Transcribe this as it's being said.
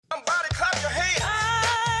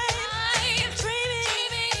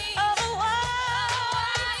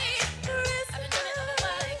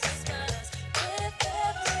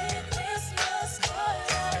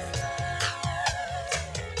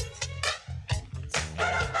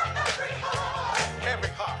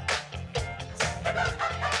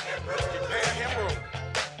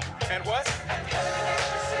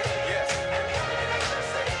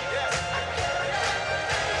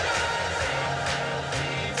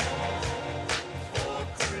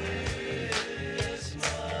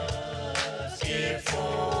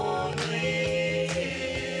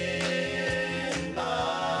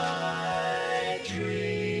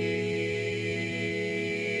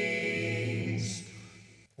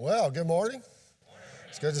Well, good morning.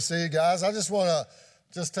 It's good to see you guys. I just want to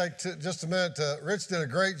take just a minute to, Rich did a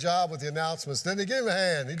great job with the announcements. Didn't he? Give him a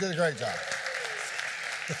hand. He did a great job.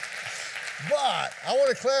 But I want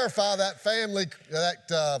to clarify that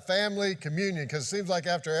family communion, because it seems like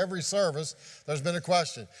after every service, there's been a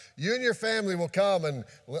question. You and your family will come, and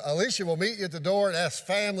Alicia will meet you at the door, and as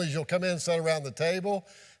families, you'll come in, sit around the table,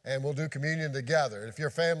 and we'll do communion together. If your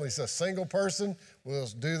family's a single person, we'll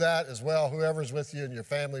do that as well. Whoever's with you and your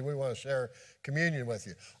family, we want to share communion with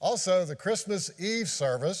you. Also, the Christmas Eve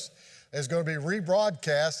service is going to be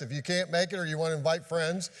rebroadcast. If you can't make it or you want to invite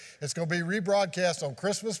friends, it's going to be rebroadcast on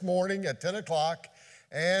Christmas morning at 10 o'clock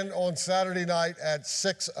and on Saturday night at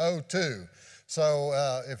 6:02.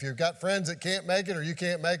 So if you've got friends that can't make it or you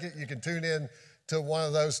can't make it, you can tune in to one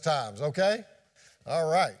of those times, okay? All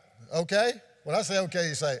right, okay? When I say okay,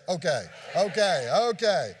 you say okay,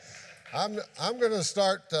 okay. I'm going to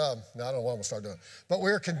start, no, I don't know what I'm going to start doing, but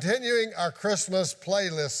we're continuing our Christmas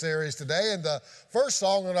playlist series today, and the first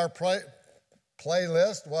song on our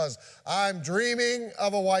playlist was I'm Dreaming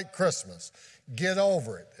of a White Christmas. Get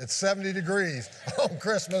over it. It's 70 degrees on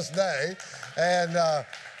Christmas Day, and oh,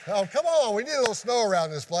 come on, we need a little snow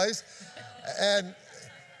around this place, and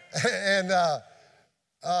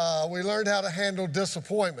we learned how to handle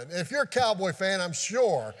disappointment. If you're a Cowboy fan, I'm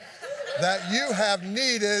sure that you have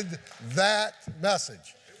needed that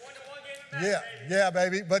message. Yeah,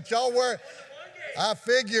 baby. But y'all I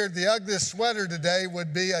figured the ugliest sweater today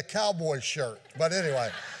would be a cowboy shirt. But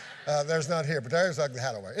anyway, there's not here, but there's ugly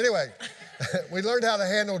hat over. Anyway, we learned how to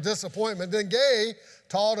handle disappointment. Then Gay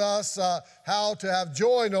taught us how to have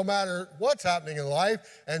joy no matter what's happening in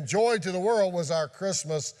life. And Joy to the World was our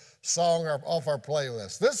Christmas song off our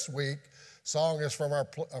playlist. This week, song is from our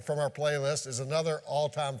playlist is another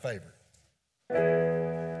all-time favorite.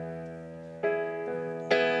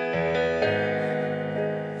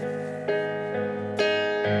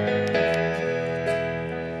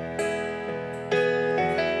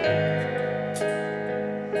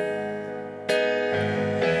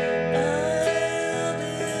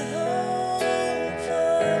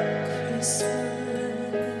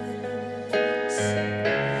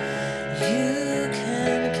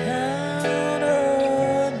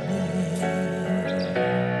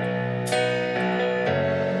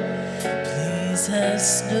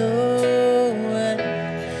 Snow and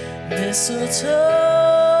mistletoe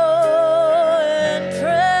and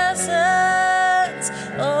presents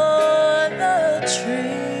on the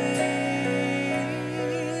tree.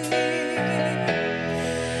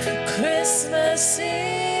 Christmas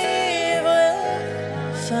Eve will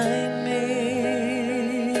find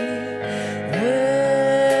me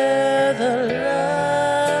where the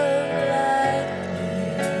love light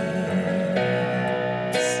gleams.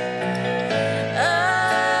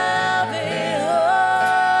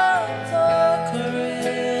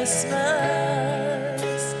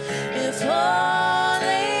 If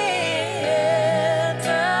only in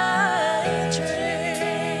my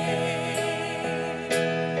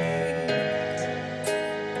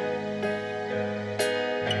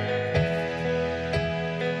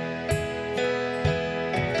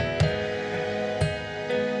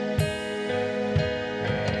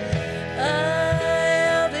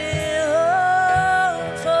I'll be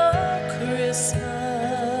home for Christmas.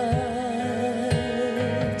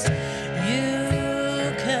 You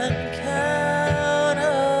can count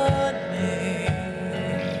on me.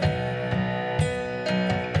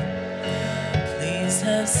 Please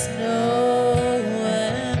have snow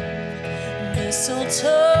and mistletoe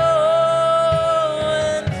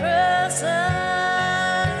and presents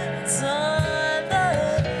on the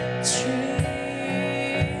tree.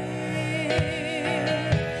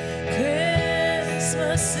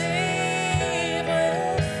 Christmas Eve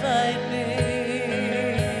will find me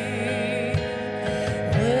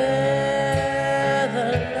where the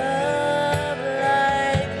love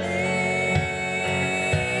light gleams.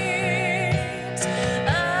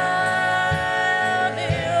 I'll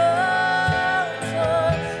be home for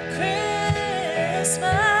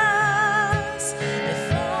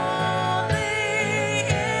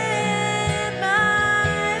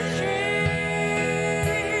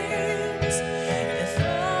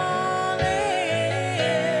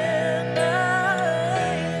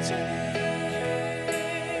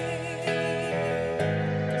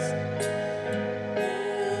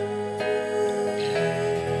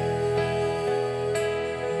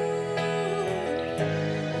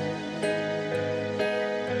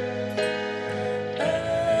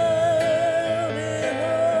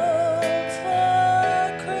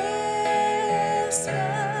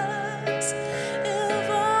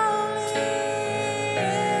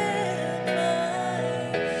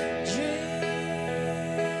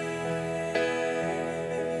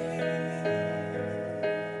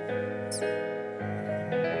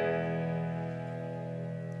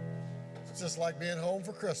like being home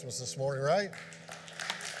for Christmas this morning, right?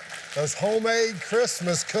 Those homemade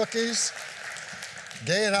Christmas cookies.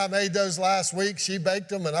 Gay and I made those last week. She baked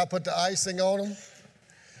them and I put the icing on them.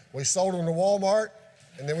 We sold them to Walmart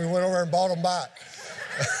and then we went over and bought them back.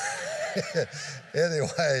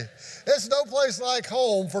 Anyway, it's no place like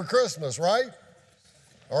home for Christmas, right?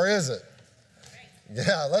 Or is it?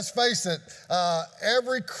 Yeah, let's face it.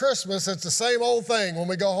 Every Christmas, it's the same old thing when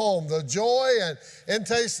we go home. The joy and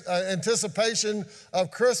anticipation of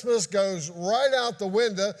Christmas goes right out the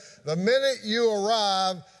window the minute you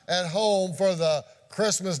arrive at home for the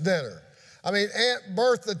Christmas dinner. I mean, Aunt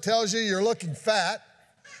Bertha tells you you're looking fat,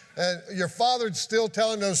 and your father's still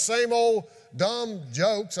telling those same old dumb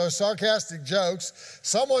jokes or sarcastic jokes.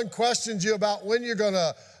 Someone questions you about when you're going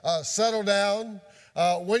to settle down,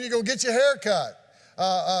 when you're going to get your hair cut.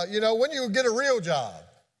 When you get a real job,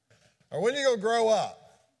 or when you gonna grow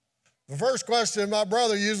up. The first question my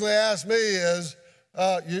brother usually asks me is,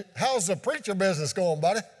 how's the preacher business going,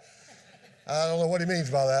 buddy? I don't know what he means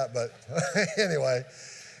by that, but anyway.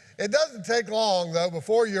 It doesn't take long, though,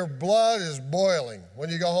 before your blood is boiling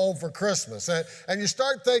when you go home for Christmas. And you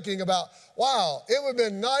start thinking about, wow, it would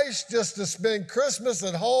have been nice just to spend Christmas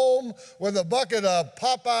at home with a bucket of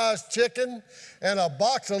Popeye's chicken and a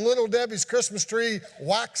box of Little Debbie's Christmas tree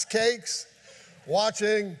wax cakes,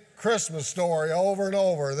 watching Christmas Story over and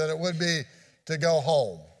over than it would be to go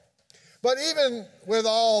home. But even with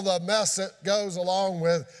all the mess that goes along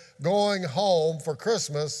with going home for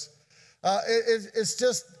Christmas, it's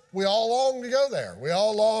just, we all long to go there. We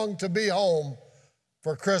all long to be home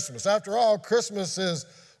for Christmas. After all, Christmas is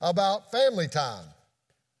about family time.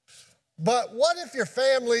 But what if your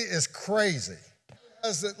family is crazy?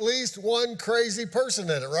 There's at least one crazy person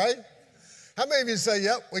in it, right? How many of you say,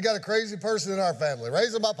 yep, we got a crazy person in our family?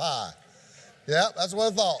 Raise them up high. Yep, that's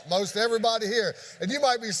what I thought. Most everybody here. And you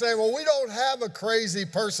might be saying, well, we don't have a crazy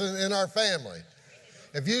person in our family.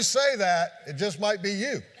 If you say that, it just might be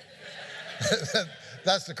you.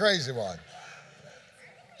 That's the crazy one.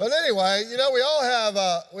 But anyway, we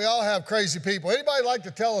all have crazy people. Anybody like to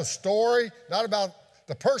tell a story, not about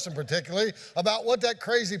the person particularly, about what that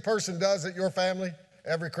crazy person does at your family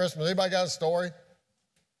every Christmas? Anybody got a story?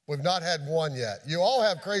 We've not had one yet. You all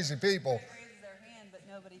have crazy people. Everybody raises their hand, but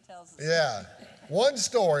nobody tells us. Yeah. One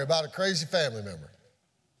story about a crazy family member.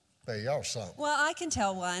 Hey, y'all are something. Well, I can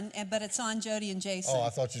tell one, but it's on Jody and Jason. Oh, I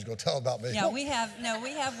thought you was going to tell about me. Yeah, we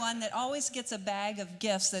have one that always gets a bag of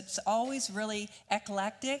gifts that's always really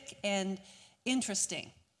eclectic and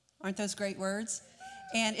interesting. Aren't those great words?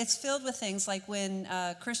 And it's filled with things like when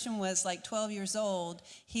Christian was like 12 years old,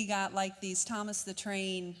 he got like these Thomas the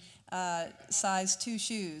Train size 2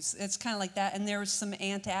 shoes. It's kind of like that. And there was some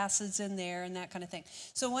antacids in there and that kind of thing.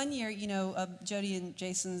 So one year, Jody and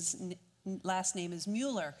Jason's last name is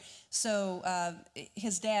Mueller. So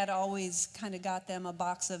his dad always kind of got them a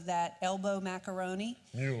box of that elbow macaroni.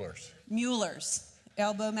 Mueller's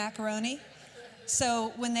elbow macaroni.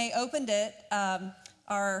 So when they opened it,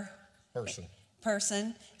 our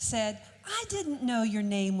person said, I didn't know your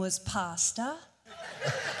name was Pasta.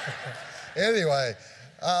 Anyway,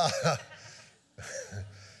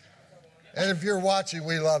 and if you're watching,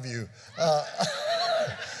 we love you.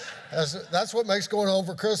 That's what makes going home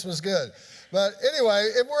for Christmas good. But anyway,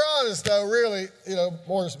 if we're honest, though, really,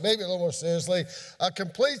 maybe a little more seriously, a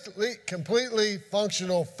completely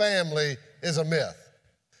functional family is a myth.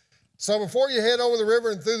 So before you head over the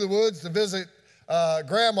river and through the woods to visit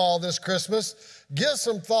Grandma this Christmas, give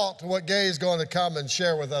some thought to what Gay is going to come and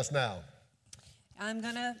share with us now. I'm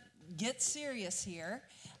going to get serious here.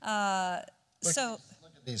 Look at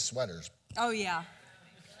these sweaters. Oh, yeah.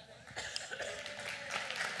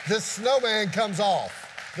 This snowman comes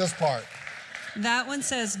off, this part. That one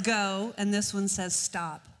says go, and this one says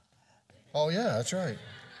stop. Oh, yeah, that's right.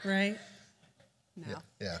 Right? No.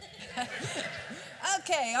 Yeah.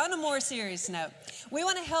 Okay, on a more serious note, we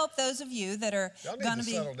want to help those of you that are going to be... Y'all need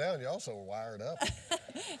to settle down. You're also wired up.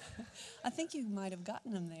 I think you might have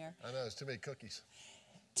gotten them there. I know, it's too many cookies.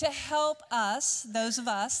 To help us, those of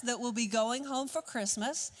us that will be going home for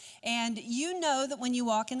Christmas, and you know that when you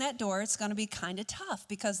walk in that door, it's going to be kind of tough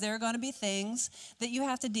because there are going to be things that you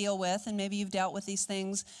have to deal with, and maybe you've dealt with these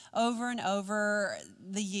things over and over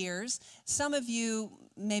the years. Some of you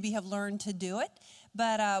maybe have learned to do it,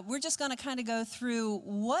 but we're just going to kind of go through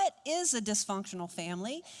what is a dysfunctional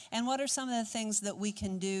family and what are some of the things that we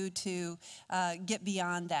can do to get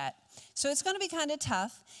beyond that. So it's going to be kind of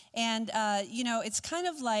tough. And, it's kind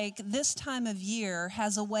of like this time of year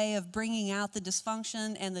has a way of bringing out the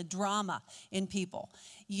dysfunction and the drama in people.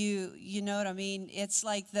 You know what I mean? It's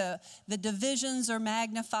like the divisions are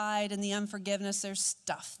magnified and the unforgiveness, there's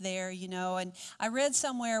stuff there, And I read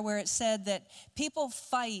somewhere where it said that people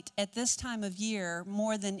fight at this time of year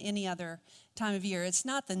more than any other time of year. It's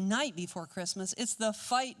not the night before Christmas, it's the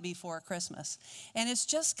fight before Christmas. And it's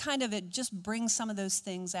just it just brings some of those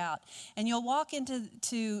things out. And you'll walk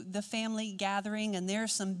into the family gathering and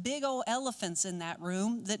there's some big old elephants in that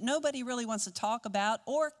room that nobody really wants to talk about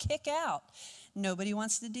or kick out. Nobody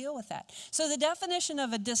wants to deal with that. So the definition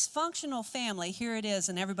of a dysfunctional family, here it is,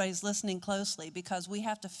 and everybody's listening closely because we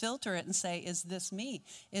have to filter it and say, is this me?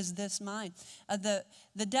 Is this mine? The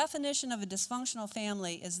definition of a dysfunctional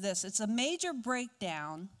family is this. It's a major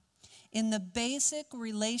breakdown in the basic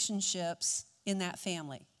relationships in that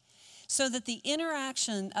family, so that the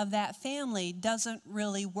interaction of that family doesn't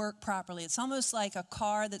really work properly. It's almost like a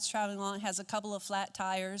car that's traveling along, has a couple of flat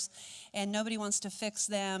tires, and nobody wants to fix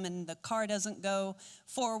them, and the car doesn't go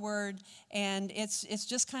forward, and it's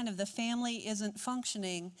just the family isn't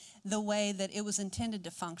functioning the way that it was intended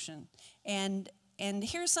to function. And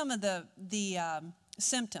here's some of the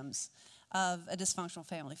symptoms of a dysfunctional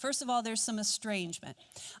family. First of all, there's some estrangement.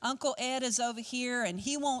 Uncle Ed is over here and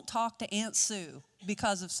he won't talk to Aunt Sue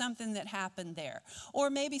because of something that happened there. Or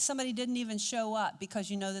maybe somebody didn't even show up because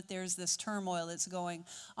you know that there's this turmoil that's going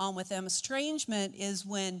on with them. Estrangement is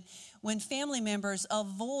when family members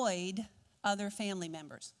avoid other family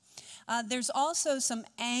members. There's also some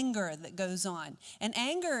anger that goes on. And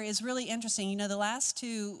anger is really interesting. The last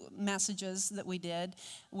two messages that we did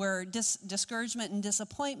were discouragement and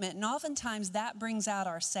disappointment. And oftentimes that brings out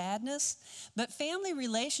our sadness. But family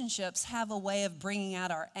relationships have a way of bringing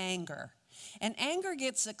out our anger. And anger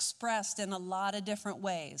gets expressed in a lot of different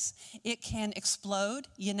ways. It can explode.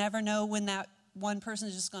 You never know when that one person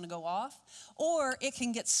is just going to go off, or it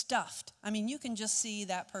can get stuffed. I mean, you can just see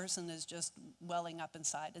that person is just welling up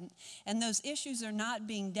inside. And those issues are not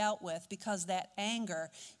being dealt with because that anger,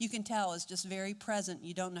 you can tell, is just very present.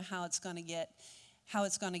 You don't know how it's going to get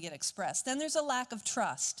expressed. Then there's a lack of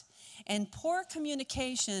trust. And poor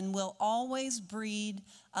communication will always breed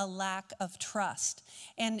a lack of trust.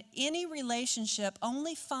 And any relationship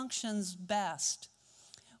only functions best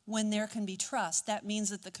when there can be trust. That means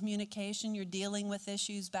that the communication, you're dealing with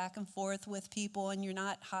issues back and forth with people and you're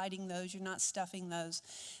not hiding those, you're not stuffing those,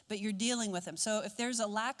 but you're dealing with them. So if there's a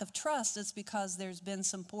lack of trust, it's because there's been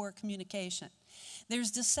some poor communication. There's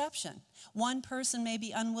deception. One person may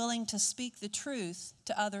be unwilling to speak the truth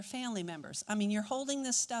to other family members. I mean, you're holding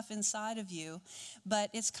this stuff inside of you, but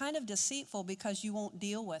it's kind of deceitful because you won't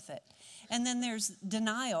deal with it. And then there's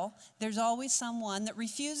denial. There's always someone that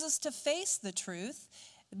refuses to face the truth,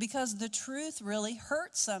 because the truth really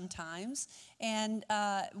hurts sometimes, and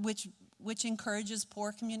which encourages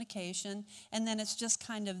poor communication, and then it's just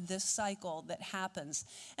this cycle that happens.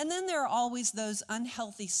 And then there are always those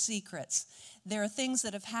unhealthy secrets. There are things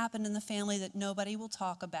that have happened in the family that nobody will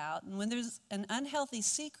talk about, and when there's an unhealthy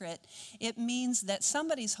secret, it means that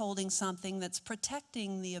somebody's holding something that's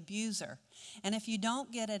protecting the abuser. And if you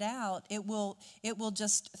don't get it out, it will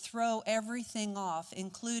just throw everything off,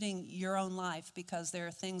 including your own life, because there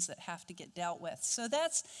are things that have to get dealt with. So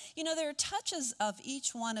that's, there are touches of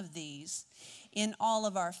each one of these in all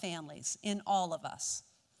of our families, in all of us.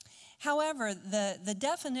 However, the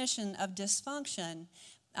definition of dysfunction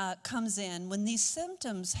comes in when these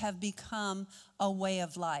symptoms have become a way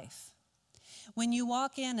of life. When you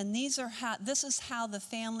walk in and this is how the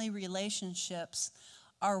family relationships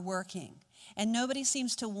are working. And nobody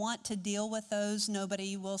seems to want to deal with those.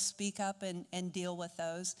 Nobody will speak up and deal with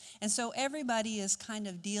those. And so everybody is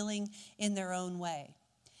dealing in their own way.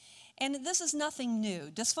 And this is nothing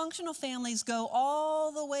new. Dysfunctional families go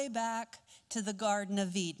all the way back to the Garden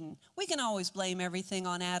of Eden. We can always blame everything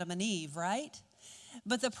on Adam and Eve, right?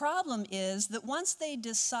 But the problem is that once they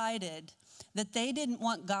decided that they didn't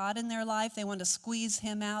want God in their life, they wanted to squeeze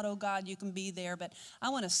him out. Oh, God, you can be there, but I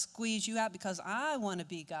want to squeeze you out because I want to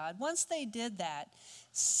be God. Once they did that,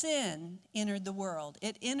 sin entered the world.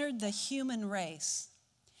 It entered the human race.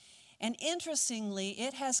 And interestingly,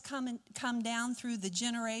 it has come down through the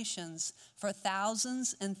generations for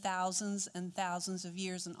thousands and thousands and thousands of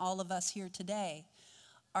years, and all of us here today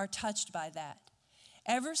are touched by that.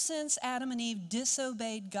 Ever since Adam and Eve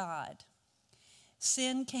disobeyed God,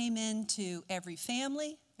 sin came into every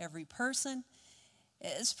family, every person.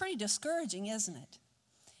 It's pretty discouraging, isn't it?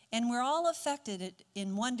 And we're all affected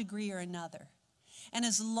in one degree or another. And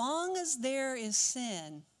as long as there is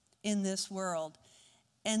sin in this world,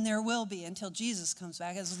 and there will be until Jesus comes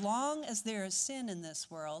back. As long as there is sin in this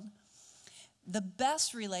world, the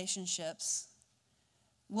best relationships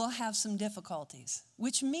will have some difficulties,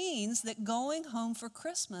 which means that going home for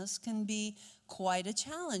Christmas can be quite a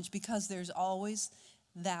challenge because there's always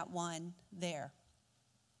that one there.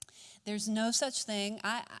 There's no such thing.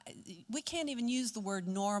 We can't even use the word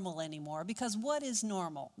normal anymore, because what is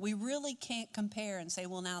normal? We really can't compare and say,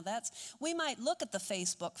 well, now we might look at the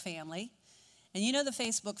Facebook family, and you know the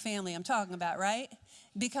Facebook family I'm talking about, right?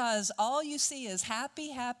 Because all you see is happy,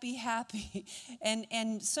 happy, happy.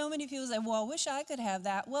 And so many people say, well, I wish I could have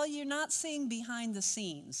that. Well, you're not seeing behind the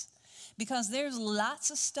scenes, because there's lots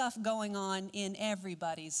of stuff going on in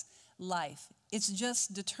everybody's life. It's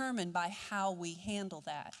just determined by how we handle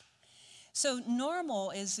that. So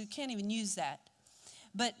normal is, you can't even use that.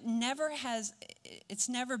 But it never has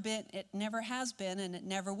been, and it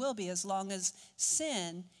never will be, as long as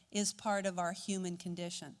sin is part of our human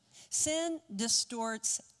condition. Sin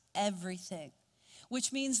distorts everything,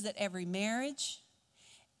 which means that every marriage,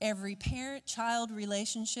 every parent-child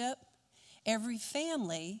relationship, every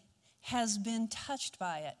family has been touched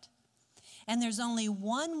by it. And there's only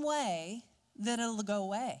one way that it'll go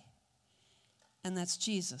away, and that's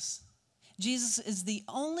Jesus. Jesus is the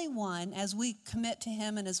only one, as we commit to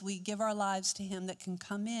him and as we give our lives to him, that can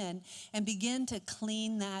come in and begin to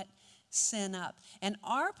clean that sin up. And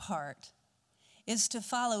our part is to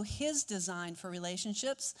follow his design for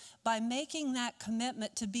relationships by making that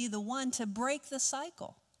commitment to be the one to break the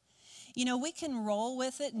cycle. You know, we can roll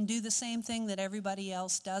with it and do the same thing that everybody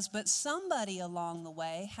else does, but somebody along the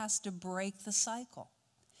way has to break the cycle.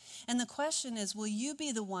 And the question is, will you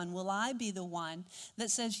be the one, will I be the one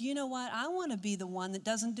that says, you know what, I want to be the one that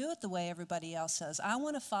doesn't do it the way everybody else does. I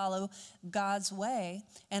want to follow God's way,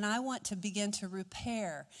 and I want to begin to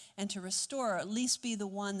repair and to restore, or at least be the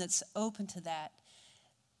one that's open to that,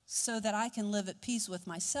 so that I can live at peace with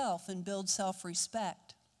myself and build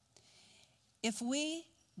self-respect. If we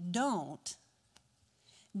don't,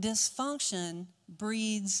 dysfunction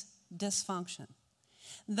breeds dysfunction.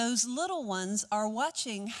 Those little ones are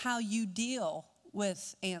watching how you deal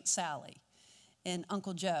with Aunt Sally and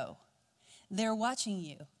Uncle Joe. They're watching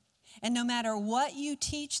you. And no matter what you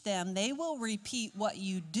teach them, they will repeat what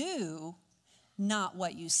you do, not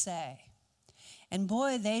what you say. And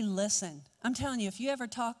boy, they listen. I'm telling you, if you ever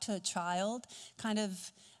talk to a child,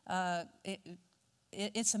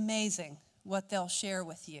 it's amazing what they'll share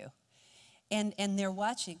with you. And they're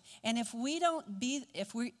watching. And if we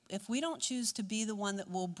don't choose to be the one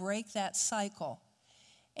that will break that cycle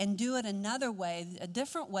and do it another way, a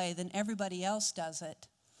different way than everybody else does it,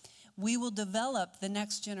 we will develop the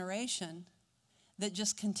next generation that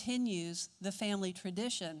just continues the family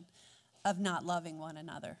tradition of not loving one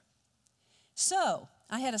another. So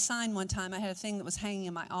I had a sign one time, I had a thing that was hanging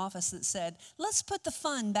in my office that said, let's put the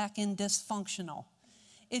fun back in dysfunctional.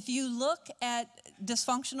 If you look at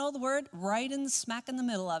dysfunctional, the word right in the smack in the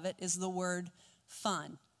middle of it is the word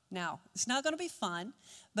fun. Now, it's not going to be fun,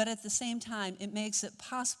 but at the same time, it makes it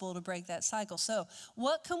possible to break that cycle. So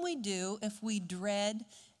what can we do if we dread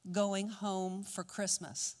going home for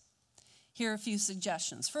Christmas? Here are a few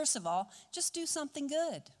suggestions. First of all, just do something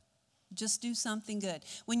good. Just do something good.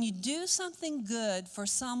 When you do something good for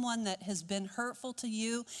someone that has been hurtful to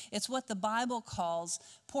you, it's what the Bible calls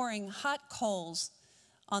pouring hot coals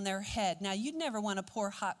on their head. Now, you'd never want to pour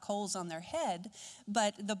hot coals on their head,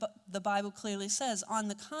 but the Bible clearly says, on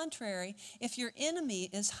the contrary, if your enemy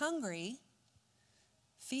is hungry,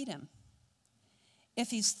 feed him.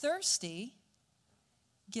 If he's thirsty,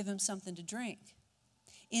 give him something to drink.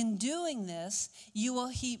 In doing this, you will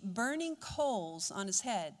heap burning coals on his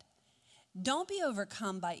head. Don't be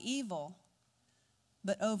overcome by evil,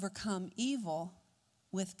 but overcome evil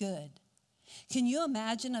with good. Can you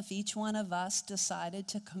imagine if each one of us decided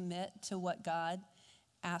to commit to what God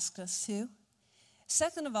asked us to?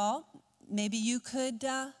 Second of all, maybe you could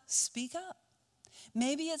speak up.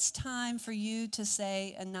 Maybe it's time for you to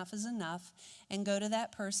say enough is enough and go to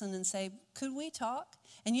that person and say, could we talk?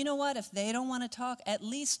 And you know what? If they don't want to talk, at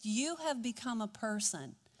least you have become a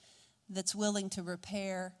person that's willing to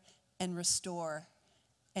repair and restore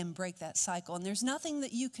and break that cycle. And there's nothing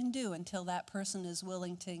that you can do until that person is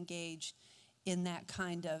willing to engage in that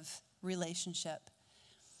kind of relationship.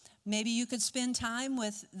 Maybe you could spend time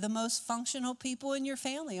with the most functional people in your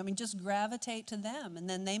family. I mean, just gravitate to them, and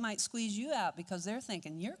then they might squeeze you out because they're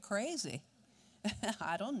thinking, you're crazy.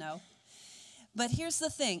 I don't know. But here's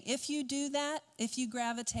the thing. If you do that, if you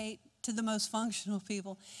gravitate to the most functional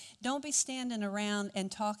people, don't be standing around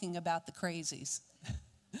and talking about the crazies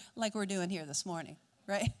like we're doing here this morning,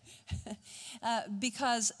 right?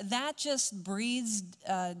 Because that just breeds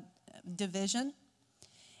division,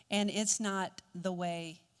 and it's not the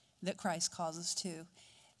way that Christ calls us to.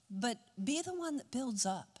 But be the one that builds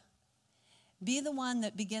up. Be the one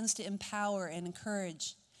that begins to empower and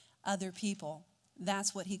encourage other people.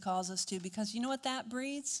 That's what he calls us to, because you know what that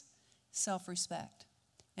breeds? Self-respect.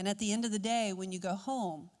 And at the end of the day, when you go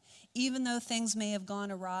home, even though things may have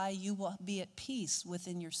gone awry, you will be at peace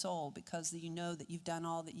within your soul because you know that you've done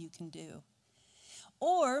all that you can do.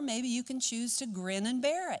 Or maybe you can choose to grin and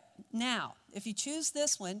bear it. Now, if you choose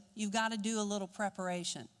this one, you've got to do a little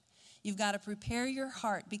preparation. You've got to prepare your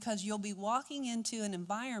heart, because you'll be walking into an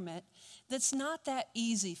environment that's not that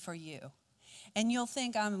easy for you. And you'll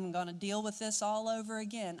think, I'm going to deal with this all over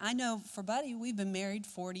again. I know for Buddy, we've been married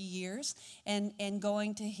 40 years, and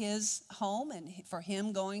going to his home and for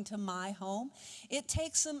him going to my home, it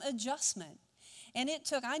takes some adjustment. And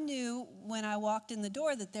I knew when I walked in the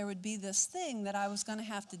door that there would be this thing that I was going to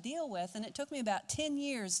have to deal with. And it took me about 10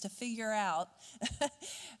 years to figure out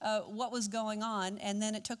what was going on. And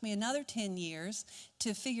then it took me another 10 years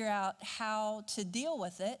to figure out how to deal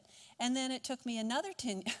with it. And then it took me another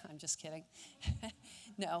 10, I'm just kidding.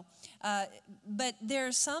 No. But there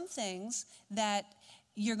are some things that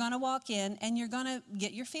you're going to walk in and you're going to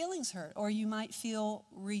get your feelings hurt, or you might feel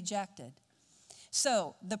rejected.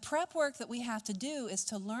 So the prep work that we have to do is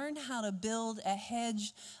to learn how to build a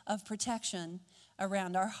hedge of protection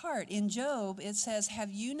around our heart. In Job, it says,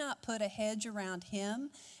 have you not put a hedge around him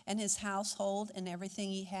and his household and everything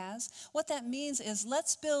he has? What that means is,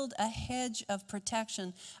 let's build a hedge of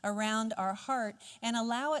protection around our heart and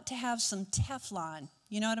allow it to have some Teflon.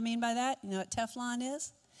 You know what I mean by that? You know what Teflon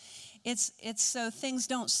is? It's so things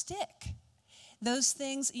don't stick. Those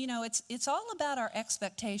things, you know, it's all about our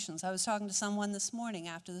expectations. I was talking to someone this morning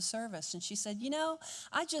after the service, and she said, you know,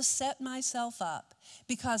 I just set myself up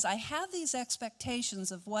because I have these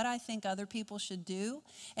expectations of what I think other people should do,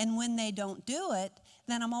 and when they don't do it,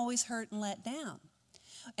 then I'm always hurt and let down.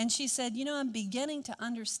 And she said, you know, I'm beginning to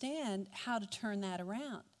understand how to turn that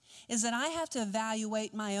around. Is that I have to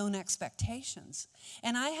evaluate my own expectations.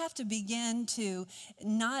 And I have to begin to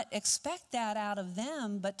not expect that out of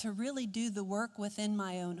them, but to really do the work within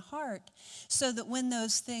my own heart, so that when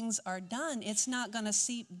those things are done, it's not going to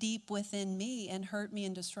seep deep within me and hurt me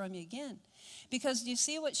and destroy me again. Because do you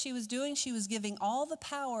see what she was doing? She was giving all the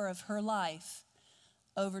power of her life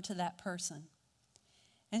over to that person.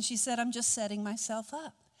 And she said, I'm just setting myself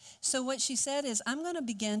up. So what she said is, I'm going to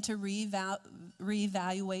begin to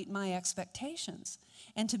reevaluate my expectations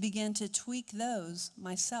and to begin to tweak those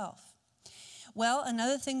myself. Well,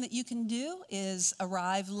 another thing that you can do is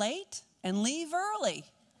arrive late and leave early.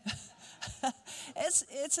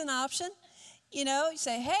 It's an option. You know, you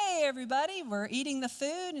say, hey, everybody, we're eating the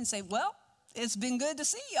food, and say, well, it's been good to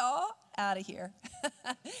see y'all, out of here.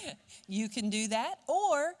 You can do that,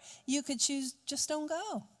 or you could choose just don't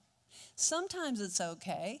go. Sometimes it's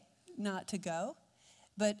okay not to go,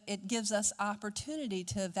 but it gives us opportunity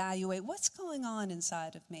to evaluate what's going on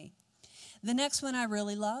inside of me. The next one I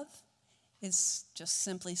really love is just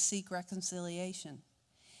simply seek reconciliation.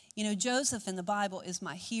 You know, Joseph in the Bible is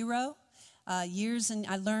my hero. I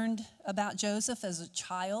learned about Joseph as a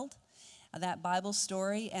child, that Bible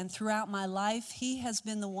story, and throughout my life, he has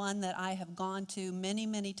been the one that I have gone to many,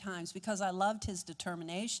 many times because I loved his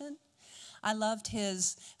determination. I loved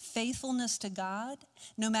his faithfulness to God.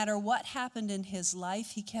 No matter what happened in his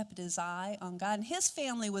life, he kept his eye on God. And his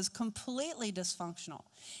family was completely dysfunctional.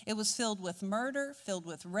 It was filled with murder, filled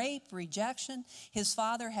with rape, rejection. His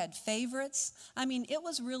father had favorites. I mean, it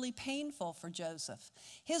was really painful for Joseph.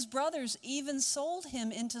 His brothers even sold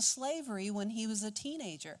him into slavery when he was a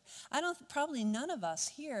teenager. Probably none of us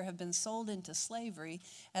here have been sold into slavery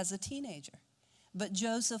as a teenager, but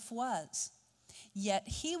Joseph was. Yet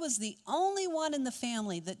he was the only one in the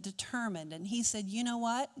family that determined, and he said, you know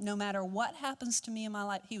what, no matter what happens to me in my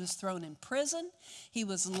life, he was thrown in prison, he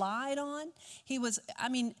was lied on,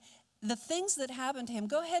 the things that happened to him,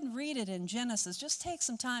 go ahead and read it in Genesis. Just take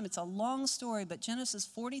some time. It's a long story, but Genesis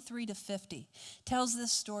 43 to 50 tells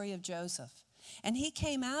this story of Joseph. And he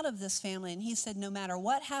came out of this family, and he said, no matter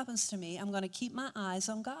what happens to me, I'm going to keep my eyes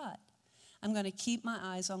on God. I'm going to keep my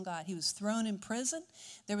eyes on God. He was thrown in prison.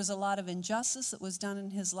 There was a lot of injustice that was done in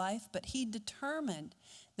his life, but he determined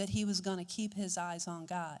that he was going to keep his eyes on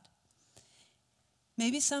God.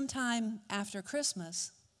 Maybe sometime after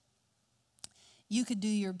Christmas, you could do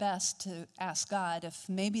your best to ask God if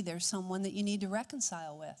maybe there's someone that you need to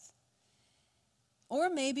reconcile with. Or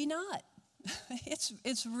maybe not.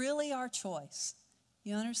 It's really our choice.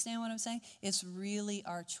 You understand what I'm saying? It's really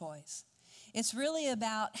our choice. It's really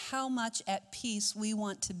about how much at peace we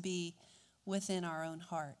want to be within our own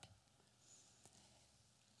heart.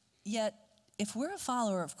 Yet, if we're a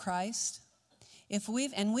follower of Christ,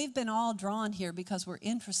 we've been all drawn here because we're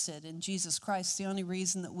interested in Jesus Christ, the only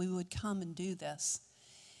reason that we would come and do this.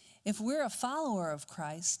 If we're a follower of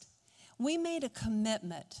Christ, we made a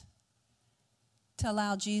commitment to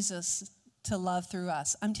allow Jesus to love through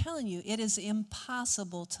us. I'm telling you, it is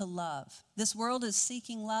impossible to love. This world is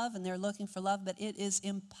seeking love and they're looking for love, but it is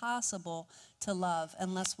impossible to love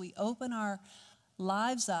unless we open our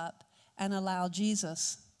lives up and allow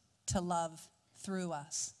Jesus to love through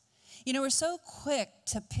us. You know, we're so quick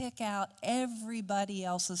to pick out everybody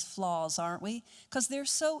else's flaws, aren't we? Because they're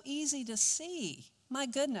so easy to see. My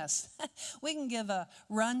goodness, we can give a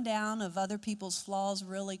rundown of other people's flaws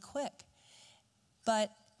really quick.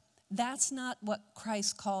 But that's not what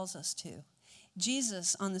Christ calls us to.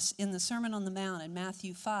 Jesus, in the Sermon on the Mount in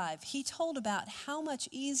Matthew 5, he told about how much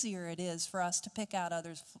easier it is for us to pick out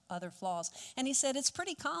other flaws. And he said it's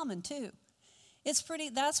pretty common too.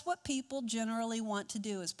 That's what people generally want to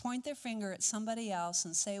do, is point their finger at somebody else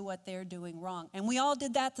and say what they're doing wrong. And we all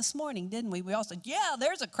did that this morning, didn't we? We all said, yeah,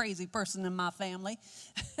 there's a crazy person in my family.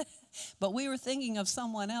 But we were thinking of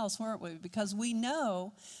someone else, weren't we? Because we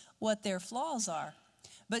know what their flaws are.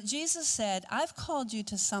 But Jesus said, I've called you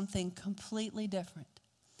to something completely different.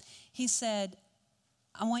 He said,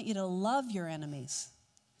 I want you to love your enemies.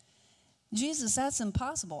 Jesus, that's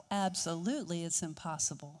impossible. Absolutely, it's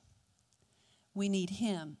impossible. We need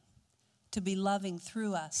him to be loving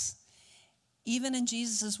through us. Even in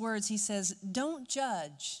Jesus' words, he says, don't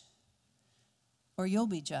judge or you'll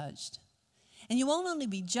be judged. And you won't only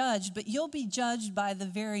be judged, but you'll be judged by the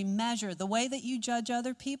very measure. The way that you judge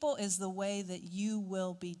other people is the way that you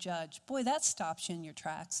will be judged. Boy, that stops you in your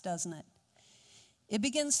tracks, doesn't it? It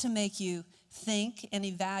begins to make you think and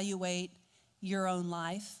evaluate your own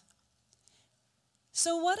life.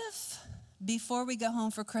 So what if, before we go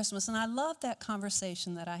home for Christmas, and I love that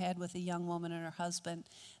conversation that I had with a young woman and her husband,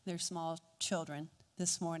 their small children,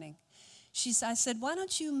 this morning. I said, why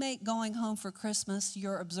don't you make going home for Christmas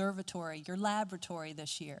your observatory, your laboratory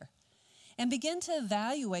this year? And begin to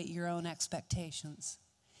evaluate your own expectations.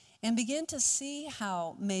 And begin to see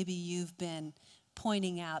how maybe you've been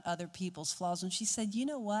pointing out other people's flaws. And she said, you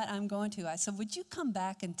know what, I'm going to. I said, would you come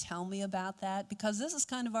back and tell me about that? Because this is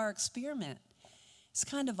kind of our experiment. It's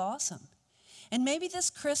kind of awesome. And maybe this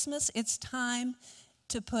Christmas, it's time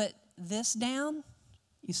to put this down.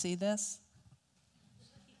 You see this?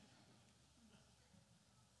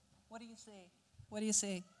 What do you see? What do you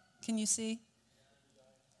see? Can you see?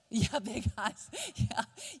 Yeah, big eyes. Yeah,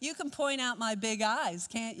 you can point out my big eyes,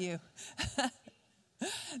 can't you?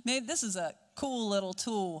 Maybe this is a cool little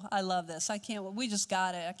tool. I love this. We just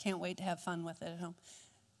got it. I can't wait to have fun with it at home.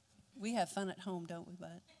 We have fun at home, don't we,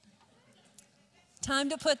 bud? Time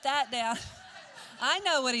to put that down. I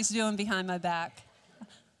know what he's doing behind my back.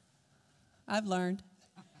 I've learned.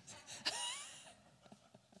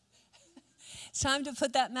 It's time to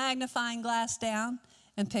put that magnifying glass down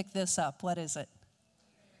and pick this up. What is it?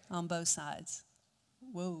 On both sides.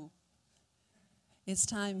 Whoa. It's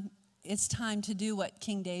time to do what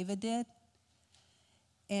King David did.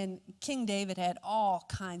 And King David had all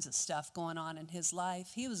kinds of stuff going on in his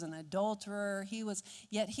life. He was an adulterer.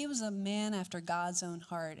 Yet he was a man after God's own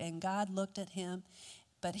heart. And God looked at him.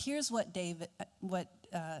 But here's what David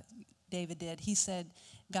did. He said,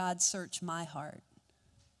 God, search my heart.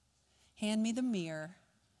 Hand me the mirror.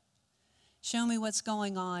 Show me what's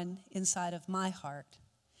going on inside of my heart.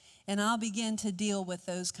 And I'll begin to deal with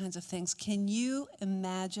those kinds of things. Can you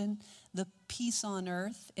imagine the peace on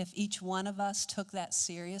earth if each one of us took that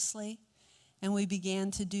seriously and we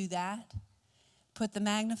began to do that? Put the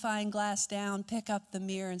magnifying glass down, pick up the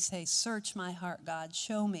mirror and say, search my heart, God.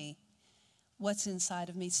 Show me what's inside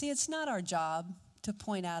of me. See, it's not our job to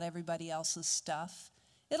point out everybody else's stuff.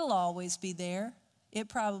 It'll always be there. It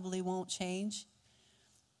probably won't change.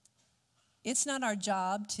 It's not our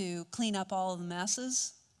job to clean up all of the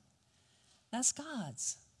messes. That's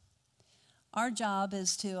God's. Our job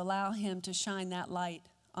is to allow him to shine that light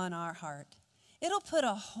on our heart. It'll put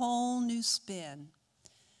a whole new spin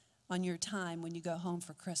on your time when you go home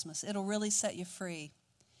for Christmas. It'll really set you free.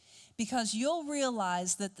 Because you'll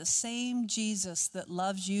realize that the same Jesus that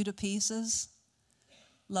loves you to pieces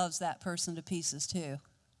loves that person to pieces too.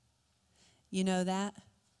 You know that?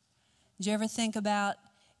 Did you ever think about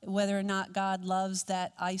whether or not God loves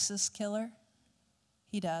that ISIS killer?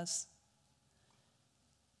 He does.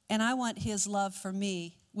 And I want his love for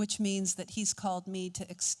me, which means that he's called me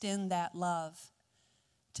to extend that love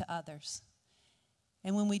to others.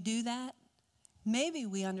 And when we do that, maybe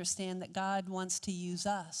we understand that God wants to use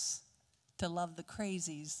us to love the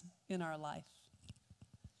crazies in our life.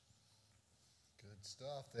 Good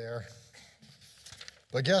stuff there.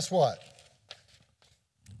 But guess what?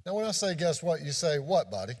 Now, when I say guess what, you say what,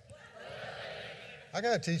 buddy? I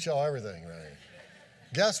got to teach y'all everything right here.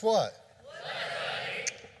 Guess what?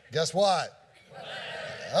 Guess what?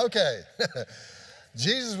 Okay.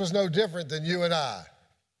 Jesus was no different than you and I.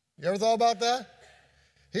 You ever thought about that?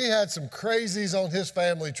 He had some crazies on his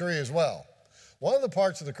family tree as well. One of the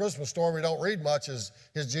parts of the Christmas story we don't read much is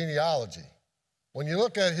his genealogy. When you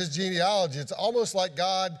look at his genealogy, it's almost like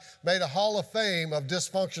God made a hall of fame of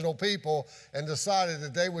dysfunctional people and decided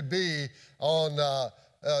that they would be on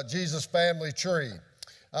Jesus' family tree.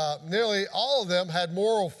 Nearly all of them had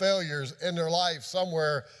moral failures in their life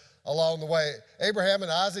somewhere along the way. Abraham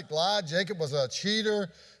and Isaac lied. Jacob was a cheater.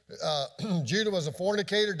 Judah was a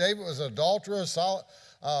fornicator. David was an adulterer.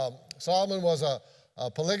 Solomon was a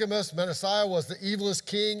polygamist. Manasseh was the evilest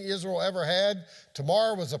king Israel ever had.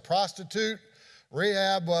 Tamar was a prostitute.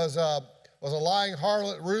 Rahab was a lying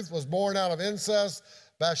harlot. Ruth was born out of incest.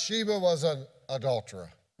 Bathsheba was an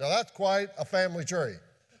adulterer. Now that's quite a family tree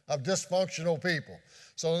of dysfunctional people.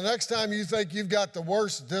 So the next time you think you've got the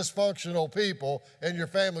worst dysfunctional people in your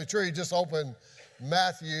family tree, just open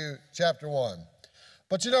Matthew chapter 1.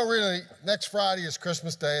 But you know, really, next Friday is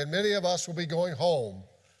Christmas Day, and many of us will be going home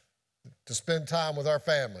to spend time with our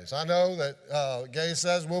families. I know that Gay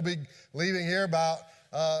says we'll be leaving here about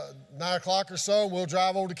 9 o'clock or so. We'll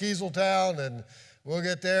drive over to Kieseltown, and we'll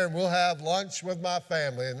get there, and we'll have lunch with my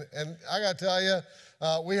family. And I got to tell you,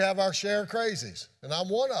 we have our share of crazies, and I'm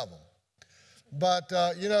one of them. But,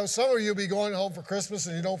 you know, some of you will be going home for Christmas,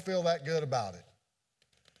 and you don't feel that good about it.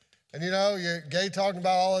 And, you know, you're Gay talking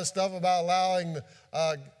about all this stuff about allowing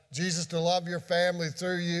Jesus to love your family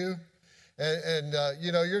through you. And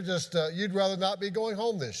you know, you're just, you'd rather not be going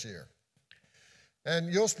home this year.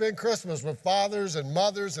 And you'll spend Christmas with fathers and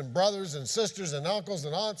mothers and brothers and sisters and uncles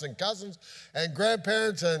and aunts and cousins and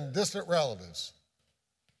grandparents and distant relatives.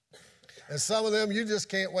 And some of them you just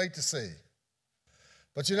can't wait to see.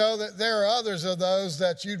 But you know that there are others of those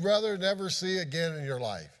that you'd rather never see again in your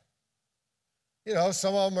life. You know,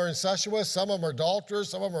 some of them are incestuous, some of them are adulterers,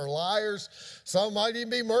 some of them are liars, some might even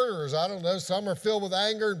be murderers. I don't know. Some are filled with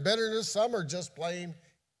anger and bitterness, some are just plain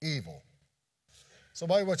evil. So,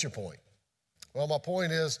 buddy, what's your point? Well, my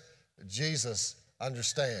point is Jesus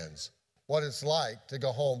understands what it's like to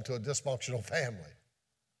go home to a dysfunctional family.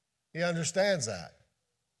 He understands that.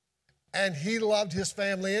 And he loved his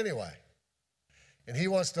family anyway. And he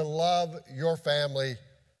wants to love your family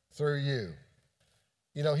through you.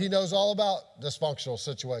 You know, he knows all about dysfunctional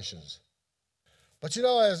situations. But you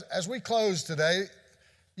know, as we close today,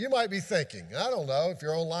 you might be thinking, I don't know, if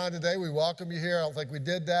you're online today, we welcome you here. I don't think we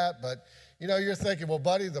did that. But, you know, you're thinking, well,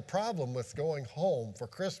 buddy, the problem with going home for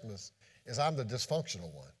Christmas is I'm the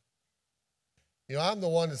dysfunctional one. You know, I'm the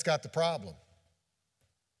one that's got the problem.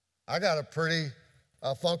 I got a pretty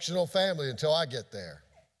functional family until I get there.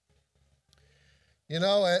 You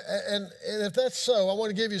know, and if that's so, I want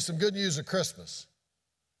to give you some good news of Christmas.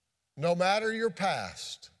 No matter your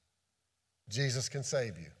past, Jesus can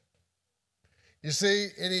save you. You see,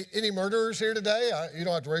 any murderers here today? You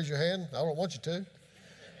don't have to raise your hand. I don't want you to.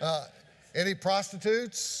 Any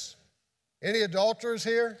prostitutes? Any adulterers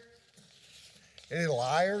here? Any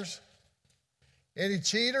liars? Any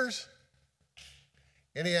cheaters?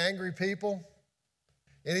 Any angry people?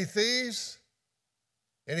 Any thieves?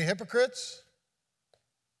 Any hypocrites?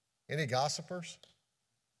 Any gossipers?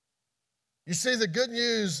 You see, the good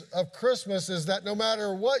news of Christmas is that no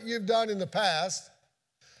matter what you've done in the past,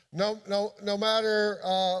 no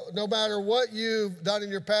matter what you've done in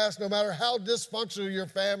your past, no matter how dysfunctional your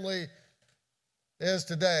family is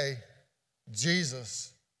today,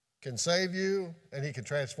 Jesus can save you and he can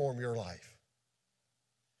transform your life.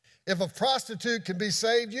 If a prostitute can be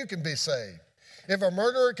saved, you can be saved. If a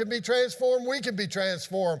murderer can be transformed, we can be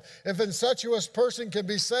transformed. If an incestuous person can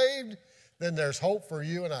be saved, then there's hope for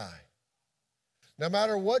you and I. No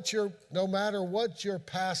matter what your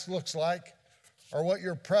past looks like or what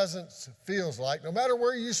your present feels like, no matter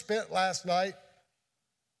where you spent last night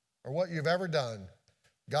or what you've ever done,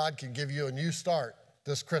 God can give you a new start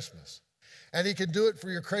this Christmas. And he can do it for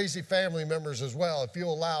your crazy family members as well if you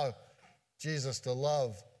allow Jesus to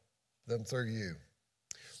love them through you.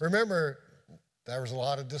 Remember, there was a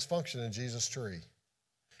lot of dysfunction in Jesus' tree.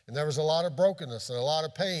 And there was a lot of brokenness and a lot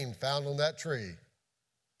of pain found on that tree.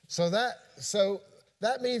 So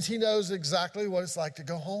that means he knows exactly what it's like to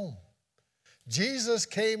go home. Jesus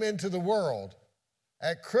came into the world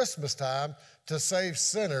at Christmas time to save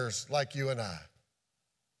sinners like you and I.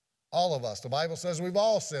 All of us. The Bible says we've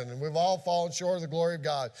all sinned and we've all fallen short of the glory of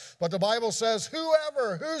God. But the Bible says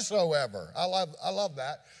whosoever, I love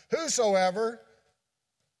that, whosoever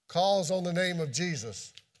calls on the name of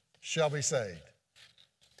Jesus shall be saved.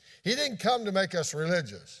 He didn't come to make us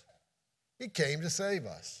religious. He came to save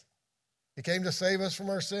us. He came to save us from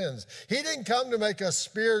our sins. He didn't come to make us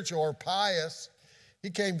spiritual or pious. He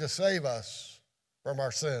came to save us from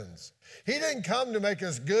our sins. He didn't come to make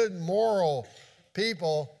us good, moral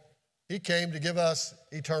people. He came to give us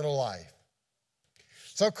eternal life.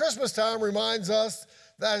 So Christmas time reminds us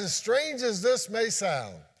that as strange as this may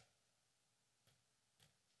sound,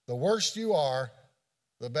 the worse you are,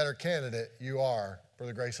 the better candidate you are for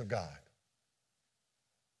the grace of God.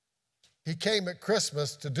 He came at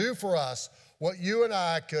Christmas to do for us what you and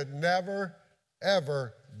I could never,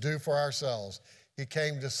 ever do for ourselves. He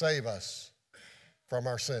came to save us from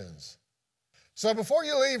our sins. So before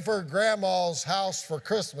you leave for Grandma's house for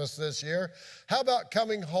Christmas this year, how about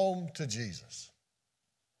coming home to Jesus?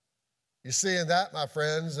 You see, in that, my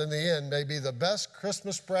friends, in the end, may be the best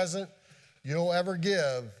Christmas present you'll ever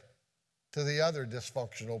give to the other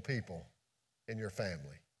dysfunctional people in your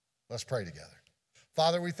family. Let's pray together.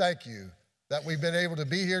 Father, we thank you that we've been able to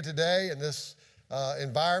be here today in this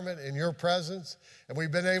environment, in your presence, and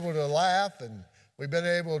we've been able to laugh, and we've been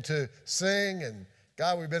able to sing, and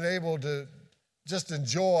God, we've been able to just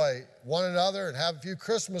enjoy one another and have a few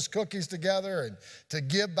Christmas cookies together and to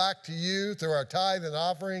give back to you through our tithe and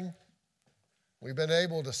offering. We've been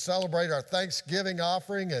able to celebrate our Thanksgiving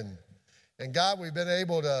offering, and God, we've been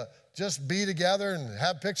able to just be together and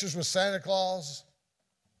have pictures with Santa Claus.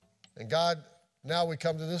 And God, now we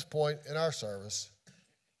come to this point in our service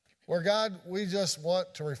where, God, we just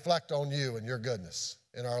want to reflect on you and your goodness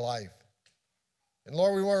in our life. And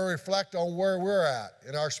Lord, we want to reflect on where we're at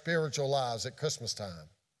in our spiritual lives at Christmas time.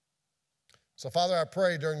 So Father, I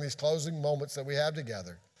pray during these closing moments that we have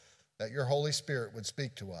together that your Holy Spirit would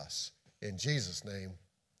speak to us. In Jesus' name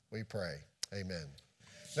we pray, amen.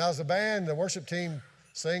 Now as the band, the worship team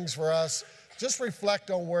sings for us, just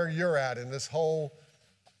reflect on where you're at in this whole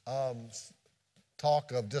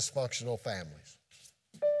talk of dysfunctional families.